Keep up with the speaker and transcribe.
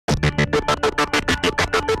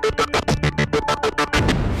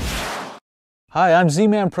Hi, I'm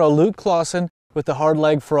Z-Man Pro Luke Clausen with the Hard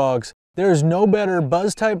Leg FrogZ. There is no better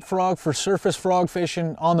buzz-type frog for surface frog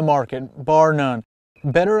fishing on the market, bar none.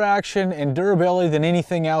 Better action and durability than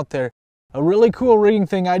anything out there. A really cool rigging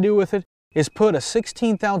thing I do with it is put a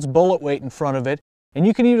 1/16 ounce bullet weight in front of it, and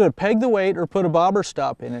you can either peg the weight or put a bobber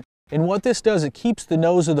stop in it. And what this does, it keeps the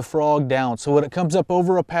nose of the frog down. So when it comes up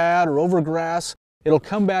over a pad or over grass, it'll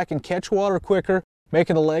come back and catch water quicker,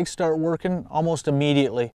 making the legs start working almost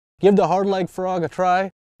immediately. Give the Hard Leg Frog a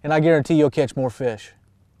try, and I guarantee you'll catch more fish.